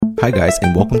Hi guys,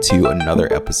 and welcome to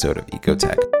another episode of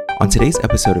Ecotech. On today's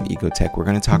episode of Ecotech, we're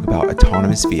going to talk about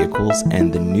autonomous vehicles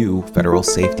and the new federal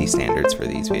safety standards for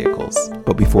these vehicles.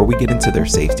 But before we get into their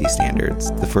safety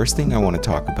standards, the first thing I want to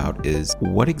talk about is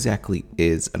what exactly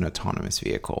is an autonomous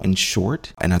vehicle? In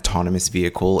short, an autonomous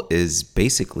vehicle is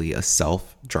basically a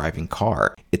self-driving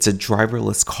car. It's a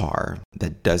driverless car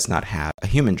that does not have a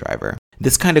human driver.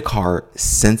 This kind of car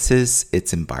senses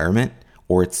its environment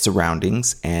or its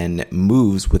surroundings and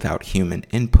moves without human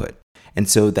input. And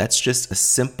so that's just a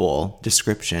simple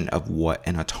description of what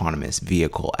an autonomous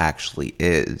vehicle actually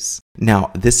is.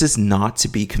 Now, this is not to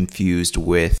be confused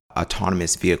with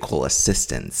autonomous vehicle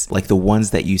assistants, like the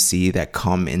ones that you see that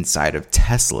come inside of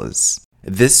Teslas.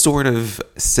 This sort of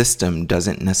system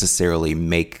doesn't necessarily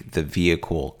make the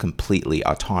vehicle completely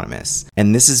autonomous.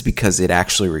 And this is because it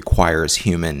actually requires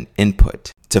human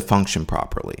input to function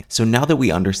properly. So now that we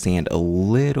understand a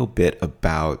little bit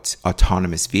about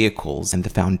autonomous vehicles and the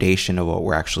foundation of what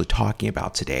we're actually talking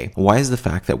about today, why is the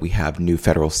fact that we have new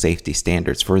federal safety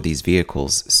standards for these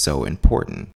vehicles so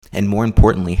important? And more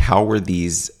importantly, how were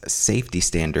these safety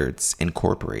standards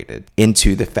incorporated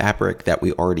into the fabric that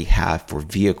we already have for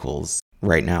vehicles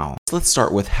right now? So let's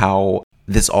start with how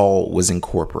this all was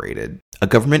incorporated. A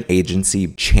government agency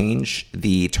changed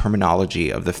the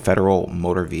terminology of the federal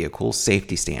motor vehicle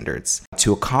safety standards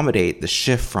to accommodate the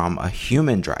shift from a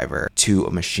human driver to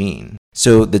a machine.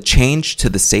 So the change to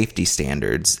the safety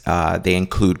standards, they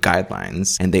include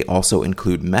guidelines, and they also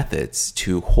include methods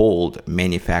to hold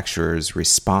manufacturers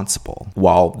responsible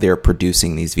while they're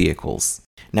producing these vehicles.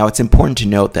 Now, it's important to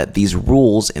note that these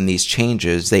rules and these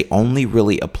changes, they only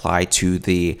really apply to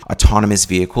the autonomous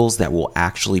vehicles that will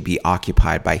actually be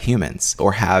occupied by humans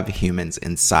or have humans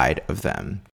inside of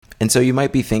them. And so you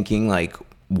might be thinking, like,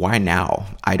 why now?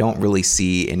 I don't really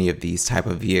see any of these type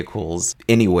of vehicles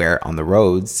anywhere on the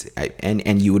roads.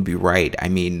 And you would be right. I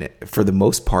mean, for the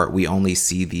most part, we only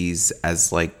see these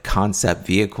as like concept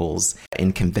vehicles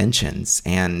in conventions.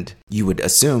 And you would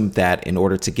assume that in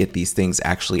order to get these things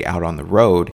actually out on the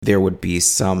road, there would be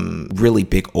some really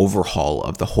big overhaul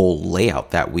of the whole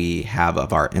layout that we have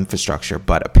of our infrastructure.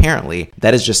 But apparently,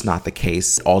 that is just not the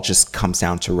case. It all just comes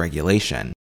down to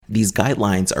regulation. These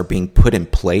guidelines are being put in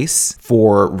place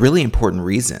for really important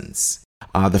reasons.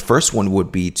 The first one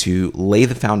would be to lay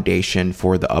the foundation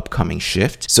for the upcoming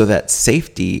shift so that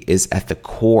safety is at the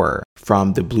core,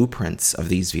 from the blueprints of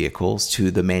these vehicles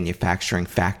to the manufacturing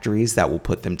factories that will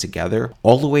put them together,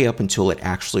 all the way up until it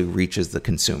actually reaches the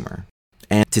consumer.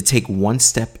 And to take one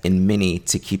step in many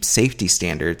to keep safety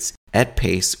standards at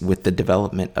pace with the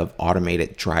development of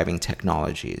automated driving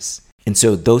technologies. And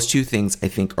so those two things, I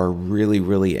think, are really,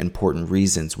 really important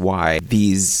reasons why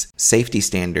these safety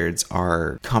standards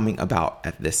are coming about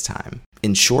at this time.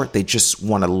 In short, they just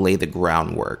want to lay the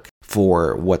groundwork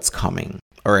for what's coming.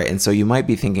 All right, and so you might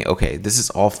be thinking, okay, this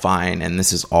is all fine and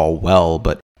this is all well,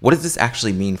 but what does this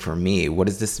actually mean for me? What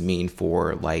does this mean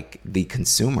for like the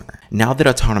consumer? Now that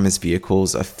autonomous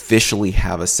vehicles officially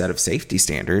have a set of safety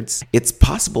standards, it's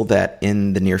possible that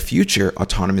in the near future,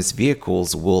 autonomous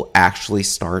vehicles will actually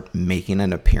start making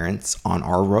an appearance on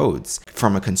our roads.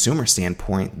 From a consumer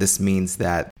standpoint, this means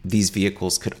that these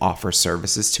vehicles could offer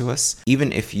services to us.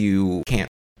 Even if you can't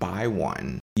buy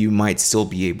one, you might still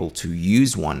be able to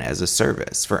use one as a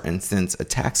service. For instance, a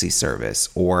taxi service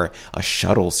or a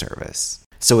shuttle service.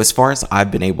 So as far as I've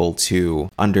been able to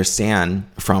understand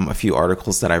from a few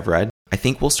articles that I've read, I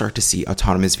think we'll start to see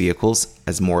autonomous vehicles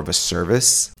as more of a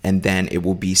service, and then it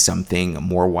will be something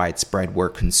more widespread where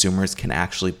consumers can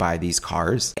actually buy these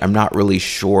cars. I'm not really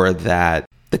sure that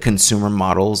the consumer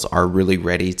models are really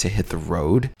ready to hit the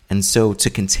road. And so to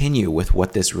continue with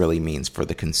what this really means for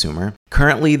the consumer,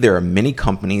 currently there are many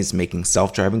companies making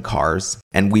self-driving cars,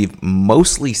 and we've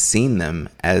mostly seen them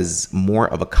as more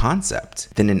of a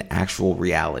concept than an actual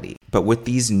reality. But with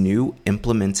these new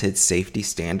implemented safety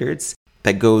standards,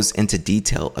 that goes into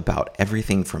detail about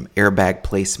everything from airbag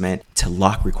placement to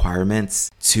lock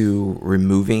requirements to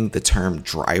removing the term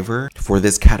driver for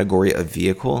this category of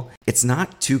vehicle. It's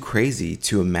not too crazy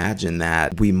to imagine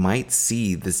that we might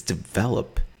see this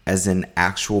develop as an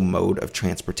actual mode of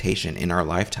transportation in our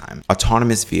lifetime.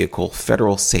 Autonomous vehicle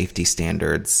federal safety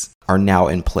standards are now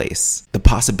in place. The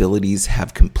possibilities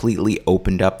have completely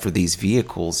opened up for these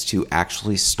vehicles to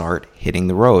actually start hitting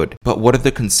the road. But what are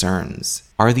the concerns?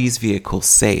 Are these vehicles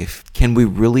safe? Can we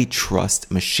really trust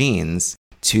machines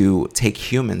to take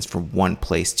humans from one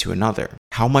place to another?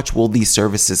 How much will these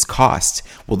services cost?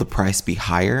 Will the price be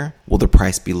higher? Will the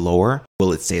price be lower?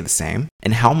 Will it stay the same?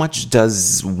 And how much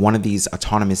does one of these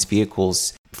autonomous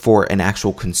vehicles for an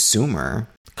actual consumer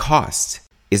cost?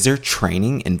 Is there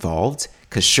training involved?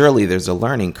 Because surely there's a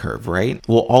learning curve, right?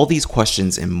 Well, all these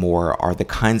questions and more are the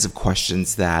kinds of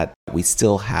questions that we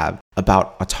still have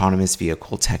about autonomous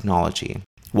vehicle technology.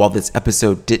 While this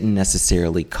episode didn't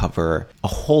necessarily cover a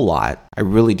whole lot, I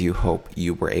really do hope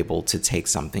you were able to take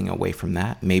something away from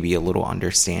that, maybe a little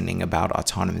understanding about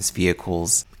autonomous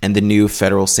vehicles and the new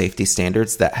federal safety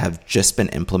standards that have just been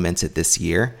implemented this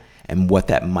year and what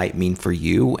that might mean for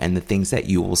you and the things that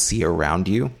you will see around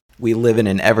you. We live in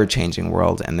an ever-changing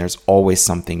world, and there's always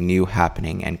something new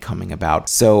happening and coming about.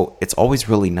 So it's always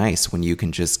really nice when you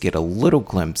can just get a little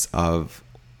glimpse of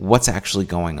what's actually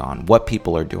going on, what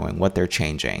people are doing, what they're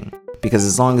changing. Because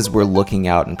as long as we're looking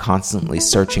out and constantly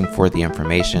searching for the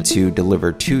information to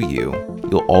deliver to you,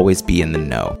 you'll always be in the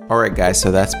know. All right, guys,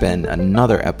 so that's been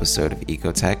another episode of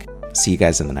Ecotech. See you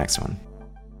guys in the next one.